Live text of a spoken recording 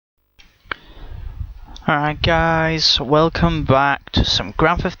Alright guys, welcome back to some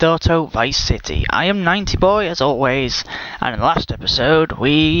Grand Theft Auto Vice City. I am 90 Boy as always, and in the last episode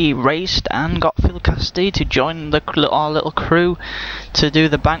we raced and got Phil Cassidy to join our little crew to do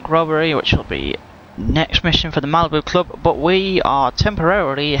the bank robbery, which will be next mission for the Malibu Club, but we are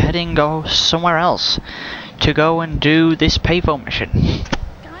temporarily heading somewhere else to go and do this payphone mission.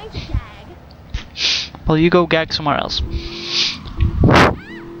 Well, you go gag somewhere else.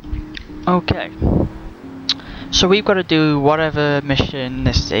 Okay. So we've got to do whatever mission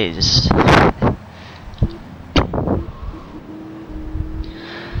this is.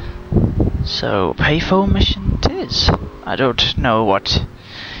 So, payphone mission it is. I don't know what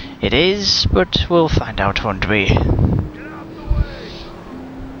it is, but we'll find out, won't we?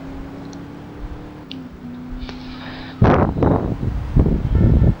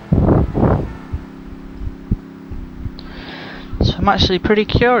 So I'm actually pretty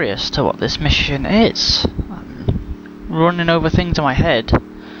curious to what this mission is. Running over things in my head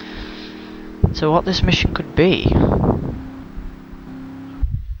to what this mission could be.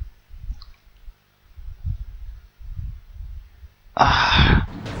 Oh,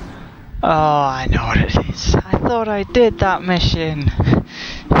 I know what it is. I thought I did that mission.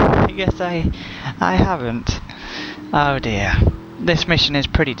 I guess I haven't. Oh dear. This mission is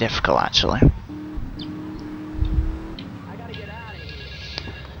pretty difficult actually.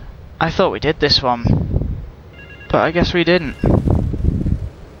 I thought we did this one. But I guess we didn't.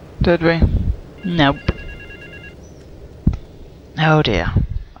 Did we? Nope. Oh dear.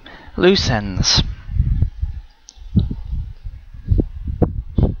 Loose ends.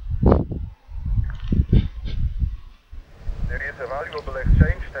 There is a valuable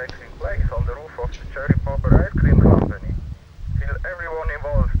exchange taking place on the roof of the Cherry Popper Ice Cream Company. Kill everyone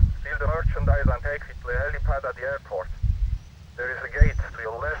involved, steal the merchandise and take it to the helipad at the airport. There is a gate to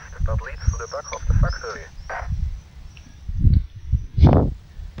your left that leads to the back of the factory.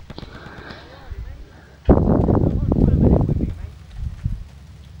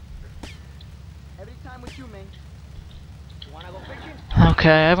 Okay,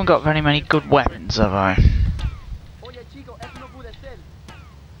 I haven't got very many good weapons, have I?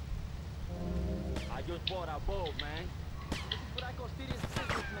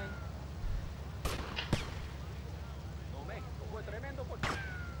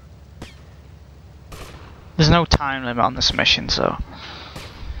 There's no time limit on this mission, so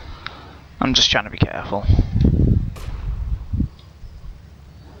I'm just trying to be careful.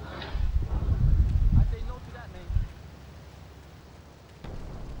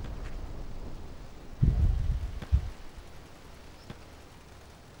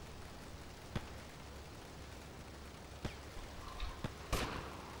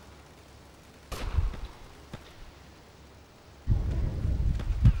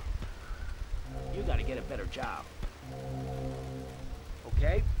 You gotta get a better job.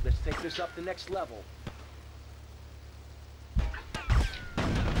 Okay, let's take this up the next level.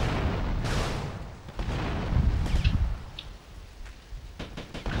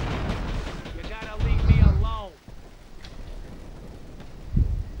 You gotta leave me alone.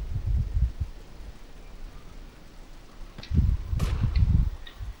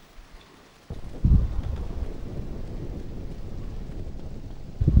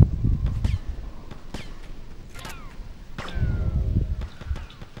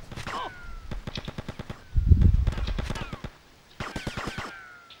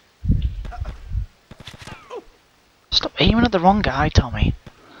 Stop aiming at the wrong guy, Tommy.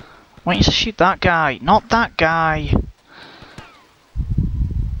 I want you to shoot that guy, not that guy.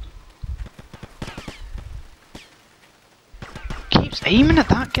 Keeps aiming at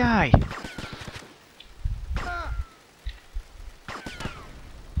that guy.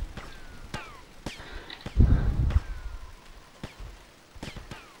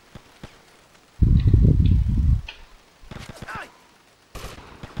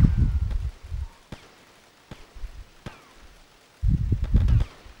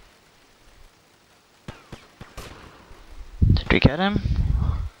 Did we get him?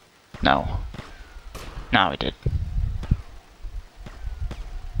 No. No, we did.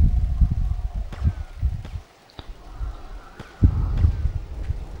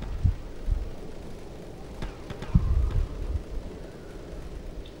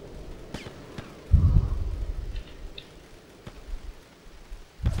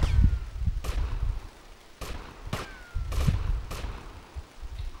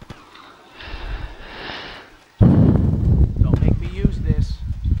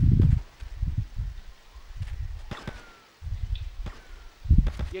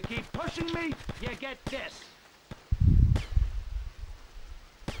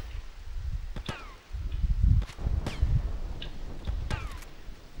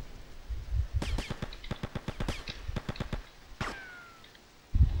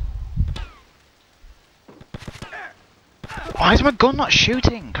 Why is my gun not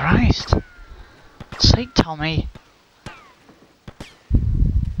shooting? Christ. Sake, Tommy.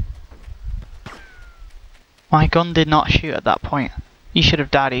 My gun did not shoot at that point. You should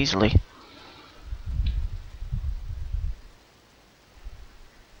have died easily.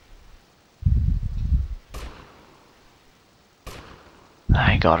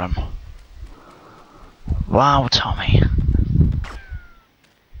 I got him. Wow, Tommy.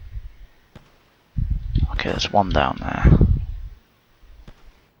 Okay, there's one down there.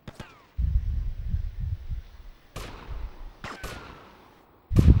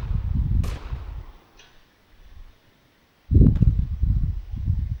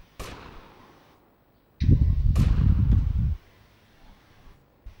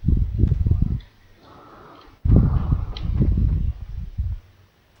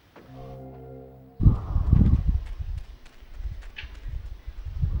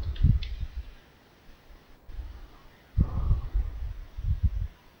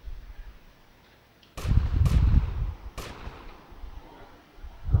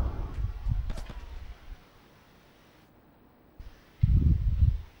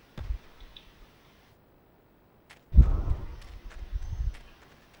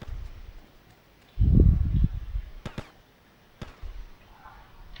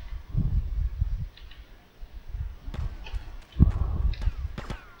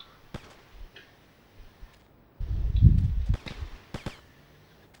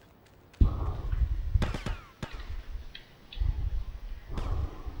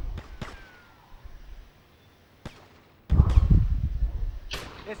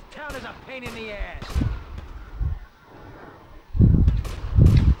 This town is a pain in the ass.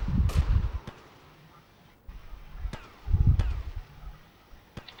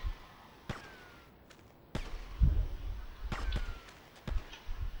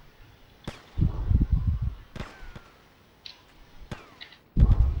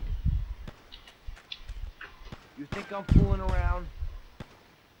 You think I'm fooling around?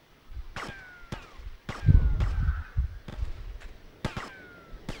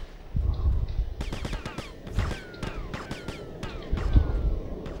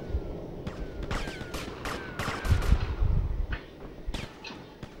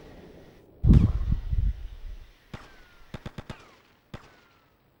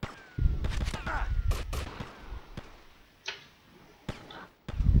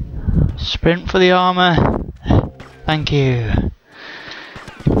 Sprint for the armor. Thank you.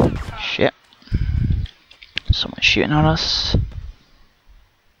 Shit. Someone's shooting at us.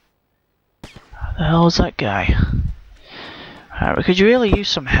 How the hell is that guy? Alright, we could really use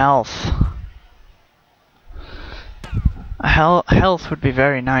some health. Health would be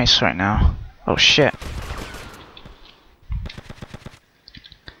very nice right now. Oh shit.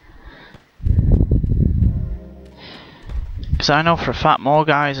 Because I know for a fact more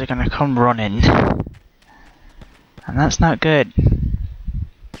guys are going to come running. And that's not good.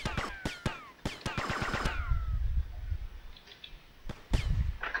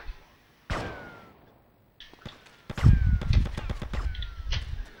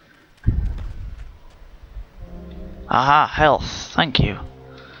 Aha, health. Thank you.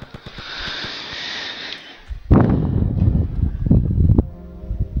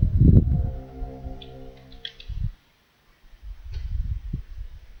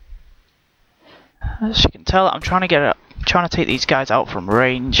 As you can tell, I'm trying to take these guys out from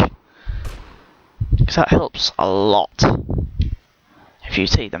range, because that helps a lot if you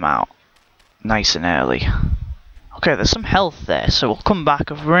take them out nice and early. Okay, there's some health there, so we'll come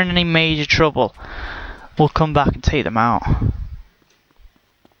back if we're in any major trouble. We'll come back and take them out.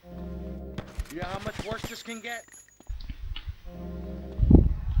 You know how much worse this can get?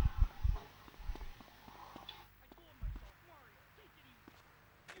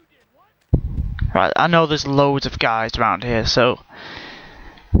 Right, I know there's loads of guys around here, so...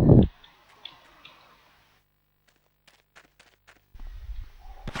 You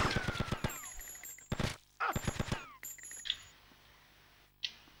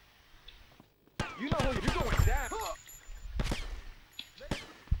know who you're going down.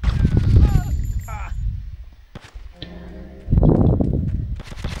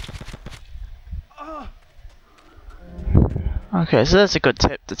 Okay, so that's a good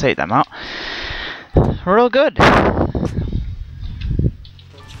tip to take them out. We're all good.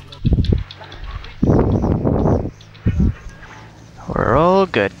 We're all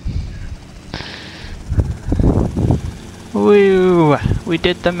good. Woo! We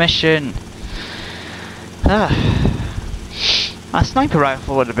did the mission. A sniper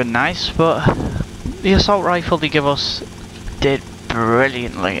rifle would have been nice, but the assault rifle they give us did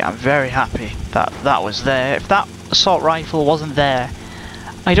brilliantly. I'm very happy that that was there. If that assault rifle wasn't there,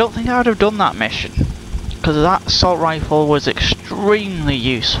 I don't think I would have done that mission, because that assault rifle was extremely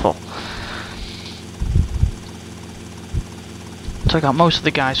useful. Took out most of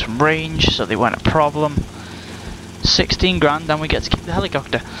the guys from range, so they weren't a problem. 16 grand, and we get to keep the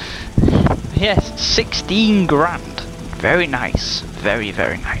helicopter. Yes, 16 grand. Very nice. Very,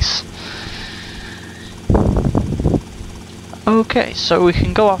 very nice. Okay, so we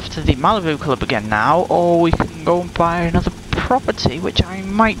can go off to the Malibu Club again now, or we can go and buy another property, which I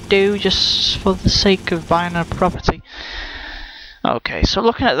might do just for the sake of buying a property. Okay, so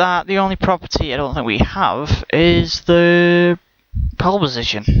looking at that, the only property I don't think we have is the pole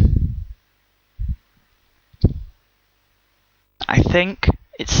position. I think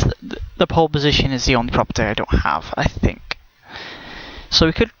it's the pole position is the only property I don't have, I think. So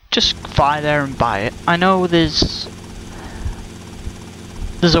we could just fly there and buy it. I know there's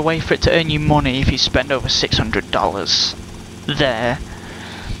a way for it to earn you money if you spend over $600 there,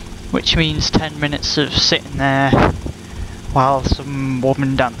 which means 10 minutes of sitting there while some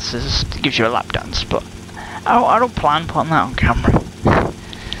woman dances, gives you a lap dance, but I don't plan putting that on camera.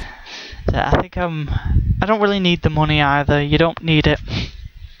 So I think I don't really need the money either. You don't need it.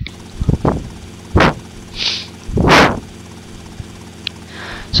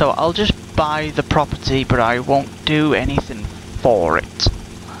 So I'll just buy the property, but I won't do anything for it.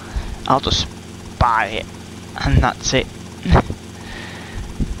 I'll just buy it, and that's it.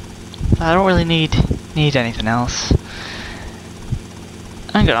 I don't really need anything else.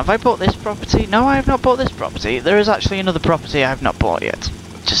 Hang on, have I bought this property? No, I have not bought this property. There is actually another property I have not bought yet.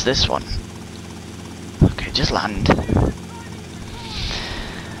 Just this one. Okay, just land.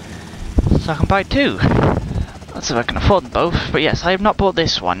 So I can buy two. Let's see if I can afford them both. But yes, I have not bought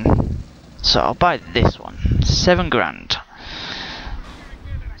this one. So I'll buy this one. 7 grand.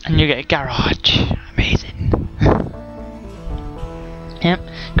 And you get a garage. Amazing. Yep.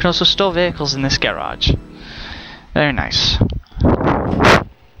 You can also store vehicles in this garage. Very nice.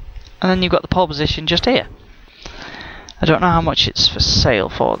 And then you've got the pole position just here. I don't know how much it's for sale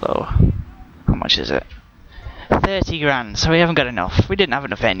for though. How much is it? 30 grand, so we haven't got enough. We didn't have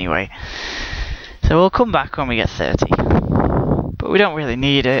enough anyway. So we'll come back when we get 30. But we don't really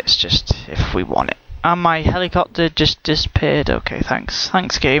need it, it's just if we want it. And my helicopter just disappeared. Okay, thanks.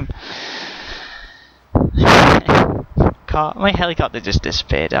 Thanks, game. My helicopter just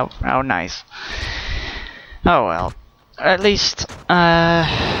disappeared. How nice. Oh well. At least,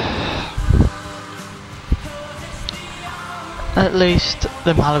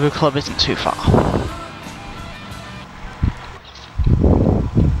 the Malibu Club isn't too far.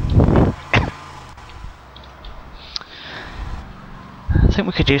 I think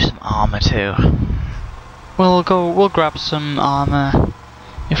we could use some armor too. We'll grab some armor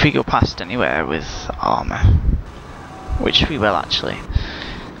if we go past anywhere with armor, which we will actually.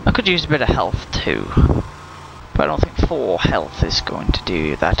 I could use a bit of health too. But I don't think 4 health is going to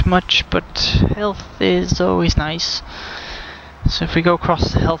do that much, but health is always nice. So if we go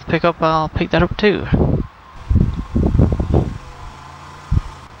across the health pickup, I'll pick that up too.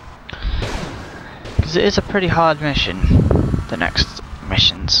 Because it is a pretty hard mission, the next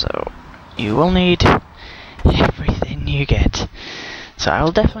mission, so you will need everything you get. So I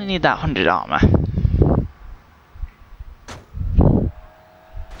will definitely need that 100 armor.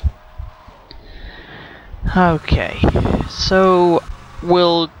 Okay, so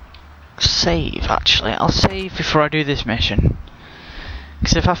we'll save actually. I'll save before I do this mission.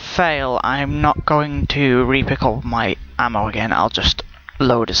 Because if I fail, I'm not going to re-pick up my ammo again. I'll just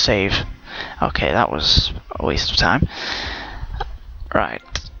load a save. Okay, that was a waste of time. Right.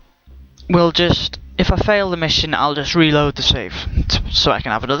 We'll just, if I fail the mission, I'll just reload the save. So I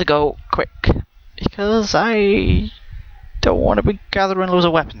can have another go quick. Because I don't want to be gathering loads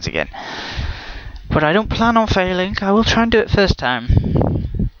of weapons again. But I don't plan on failing. I will try and do it first time.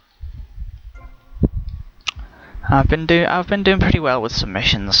 I've been doing pretty well with some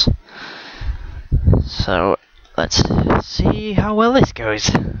missions. So let's see how well this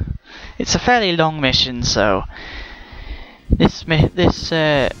goes. It's a fairly long mission, so this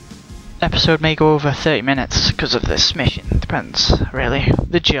episode may go over 30 minutes because of this mission. Depends, really.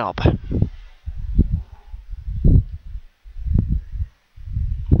 The job.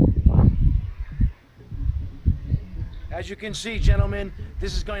 As you can see, gentlemen,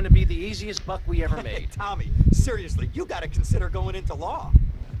 this is going to be the easiest buck we ever made. Hey, Tommy, seriously, you gotta consider going into law.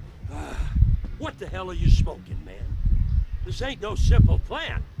 What the hell are you smoking, man? This ain't no simple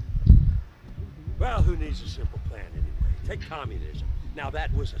plan. Well, who needs a simple plan anyway? Take communism. Now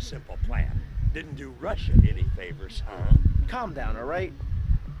that was a simple plan. Didn't do Russia any favors, huh? Calm down, all right?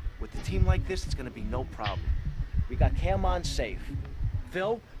 With a team like this, it's going to be no problem. We got Cam on safe.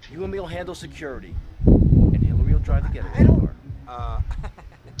 Phil, you and me will handle security. And Hillary will drive the getaway car.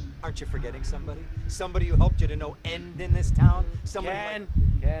 Aren't you forgetting somebody? Somebody who helped you to no end in this town? Somebody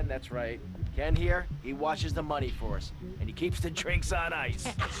Ken, that's right. Ken here, he watches the money for us. And he keeps the drinks on ice.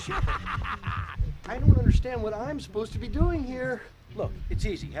 I don't understand what I'm supposed to be doing here. Look, it's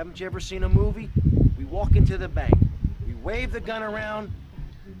easy. Haven't you ever seen a movie? We walk into the bank, we wave the gun around,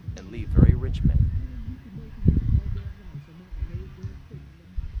 and leave very rich men.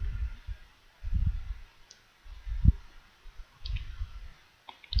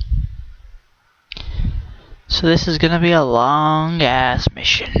 So this is gonna be a long ass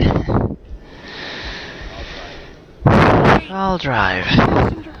mission. I'll drive.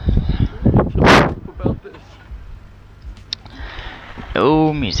 About this.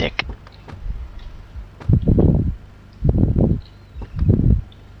 No music.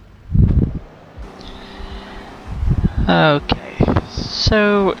 Okay,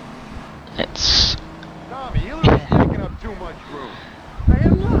 so it's Tommy, Hillary's taking up too much room. I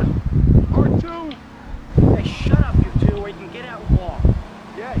am not. R2. Hey, shut up, you two, or you can get out and walk.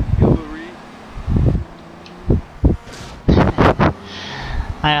 Yeah, Hillary.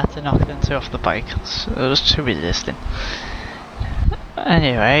 I had to knock them two off the bike, so it was too resisting.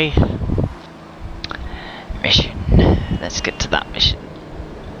 Anyway, mission. Let's get to that mission.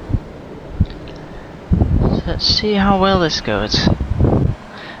 Let's see how well this goes.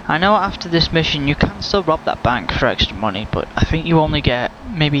 I know after this mission you can still rob that bank for extra money, but I think you only get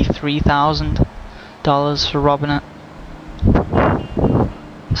maybe $3,000 for robbing it.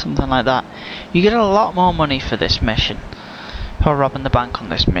 Something like that. You get a lot more money for this mission. For robbing the bank on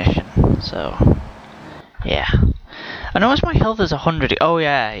this mission. So, yeah. I notice my health is 100. Oh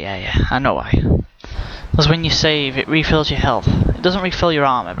yeah. I know why. Because when you save, it refills your health. It doesn't refill your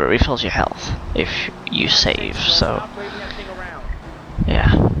armor, but it refills your health if you save. So,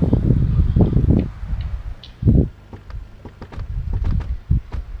 yeah.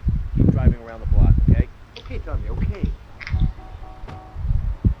 Keep driving around the block, okay? Okay, Tommy, okay.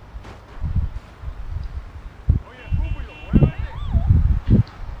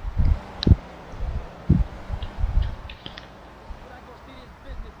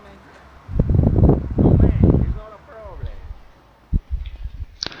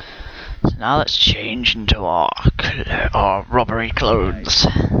 So now let's change into our robbery clothes.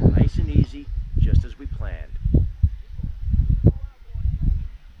 Nice and easy, just as we planned.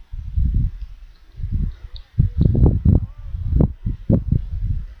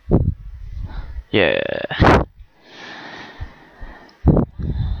 Yeah.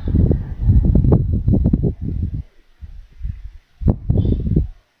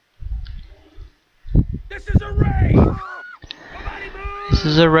 This is a raid! This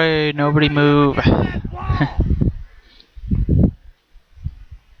is a raid, nobody move.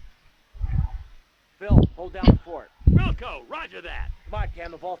 Phil, hold down the fort. Wilco, roger that. Come on,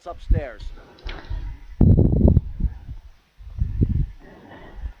 Cam, the vault's upstairs.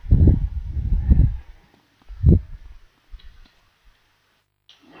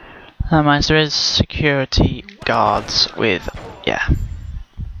 That means there is security guards with, yeah,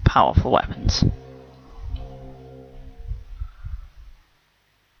 powerful weapons.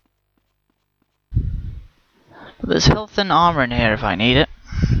 But there's health and armor in here if I need it,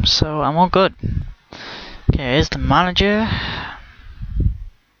 so I'm all good. Okay, here's the manager.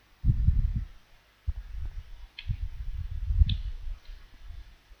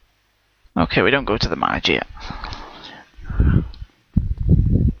 Okay, we don't go to the manager yet.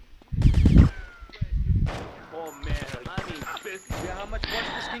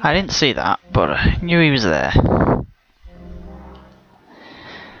 I didn't see that, but I knew he was there. Well,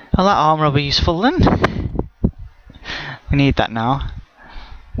 that armor will be useful then. We need that now.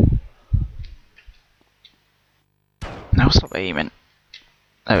 Now stop aiming.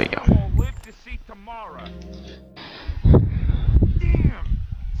 There we go. Won't live to see tomorrow. Damn!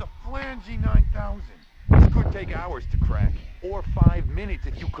 It's a flangy 9000. This could take hours to crack. Or 5 minutes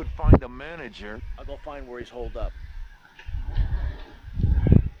if you could find a manager. I'll go find where he's holed up.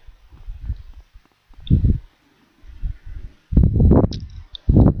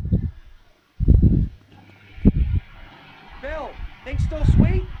 Bill, things still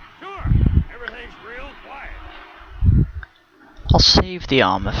sweet? Sure, everything's real quiet. I'll save the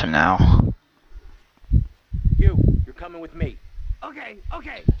armor for now. You're coming with me. Okay,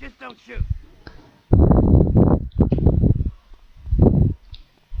 just don't shoot.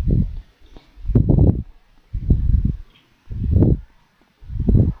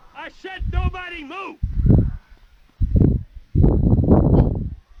 I said nobody move!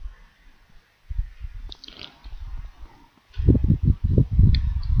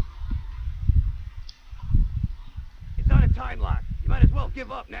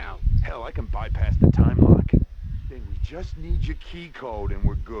 give up now. Hell, I can bypass the time lock. Then we just need your key code and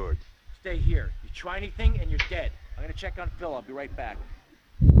we're good. Stay here. You try anything and you're dead. I'm gonna check on Phil. I'll be right back.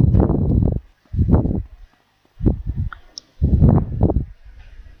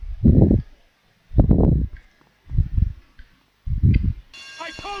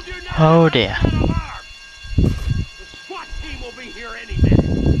 I told you not Oh to dear. raise that alarm. The SWAT team will be here any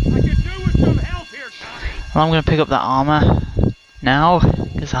minute. I could do with some help here, Tommy. Well, I'm going to pick up that armor now,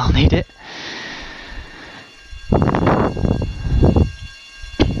 because I'll need it.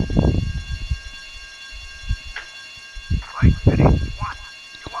 Right, City. What?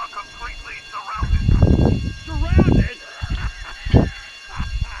 You are completely surrounded. Surrounded?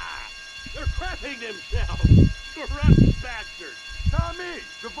 They're crapping themselves. Corrupt bastards. Tommy,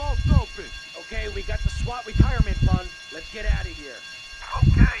 the vault's open. Okay, we got the SWAT retirement fund. Let's get out of here.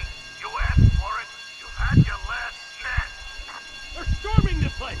 Okay, you asked for it. You've had your last chance. They're storming the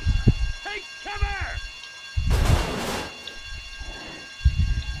place. Take cover!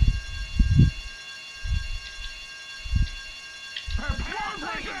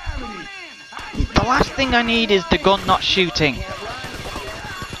 The last thing I need is the gun not shooting. That's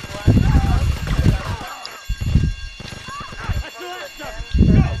the last of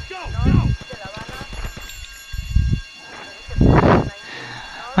them. Go!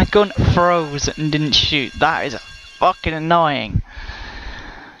 My gun froze and didn't shoot. That is fucking annoying.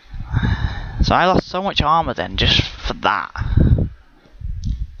 So I lost so much armor then just for that.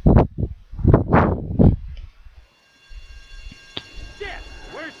 Yeah,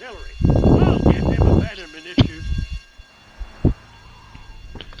 where's Hillary? I'll give him abandonment issues.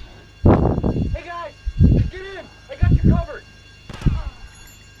 Hey guys, get in. I got you covered.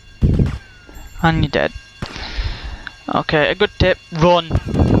 And you're dead. Okay, a good tip. Run.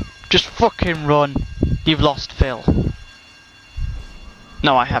 Just fucking run. You've lost Phil.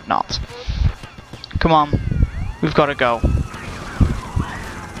 No, I have not. Come on. We've got to go.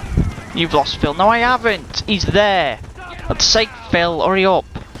 You've lost Phil. No, I haven't. He's there. Let's sake, Phil. Hurry up.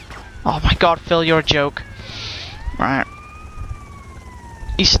 Oh my god, Phil, you're a joke. Right.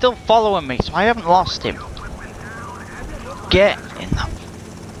 He's still following me, so I haven't lost him. Get in the...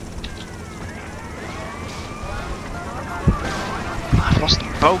 I've lost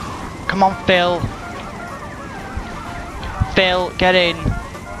them both. Come on, Phil. Phil, get in.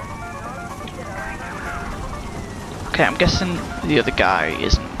 Okay, I'm guessing the other guy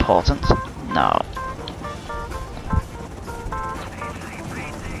isn't important. No.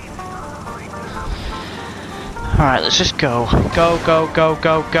 Alright, let's just go. Go, go, go,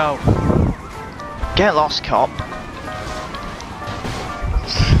 go, go. Get lost, cop.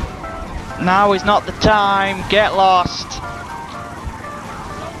 Now is not the time. Get lost.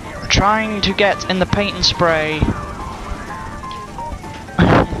 I'm trying to get in the paint and spray.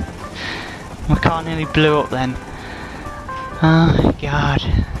 My car nearly blew up then. Oh my god.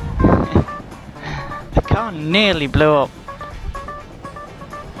 The car nearly blew up.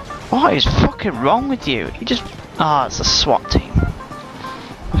 What is fucking wrong with you? You just... Ah, it's a SWAT team.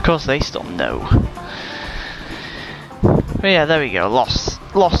 Of course they still know. But yeah, there we go.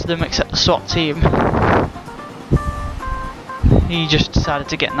 Lost them except the SWAT team. He just decided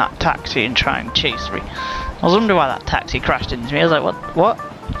to get in that taxi and try and chase me. I was wondering why that taxi crashed into me. I was like, what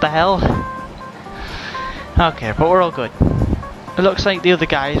the hell? Okay, but we're all good. It looks like the other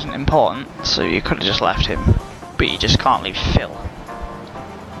guy isn't important, so you could have just left him. But you just can't leave Phil.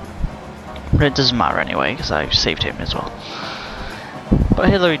 But it doesn't matter anyway, because I saved him as well. But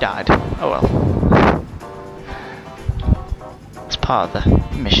Hillary died. Oh well. It's part of the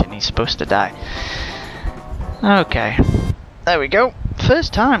mission, he's supposed to die. Okay. There we go.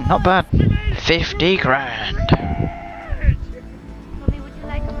 First time, not bad. 50 grand. Mommy, would you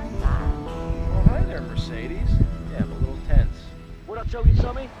like a massage? Oh, hi there, Mercedes. Yeah, I'm a little tense. What I tell you,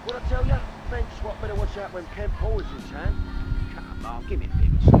 Tommy? What I tell you? Thanks, what better watch out when Payphone is in town. Come on, give me a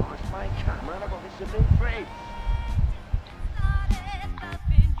big massage, mate. Come on, I've got this to be free.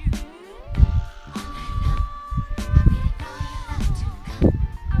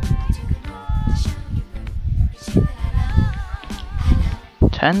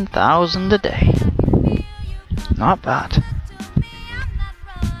 $10,000 a day. Not bad.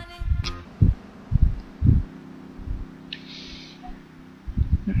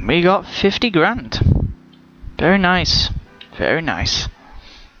 We got 50 grand. Very nice. Very nice.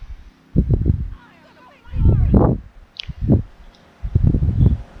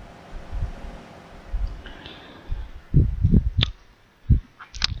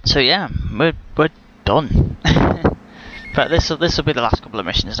 So yeah, we're done. But this will be the last couple of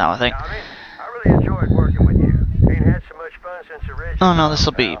missions now, I think. Tommy, I really enjoyed working with you. Ain't had so much fun since bunch of rich. Oh no, this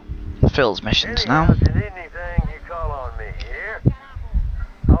will be Phil's missions Anyhow, now. if you need anything, you call on me, here?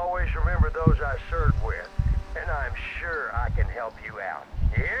 Always remember those I served with, and I'm sure I can help you out,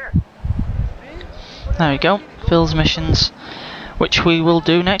 here? There we go, Phil's missions, which we will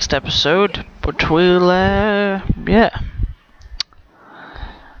do next episode, but we'll, yeah.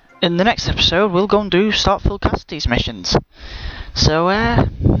 In the next episode, we'll go and start Phil Cassidy's missions. So,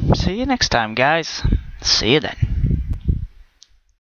 see you next time, guys. See you then.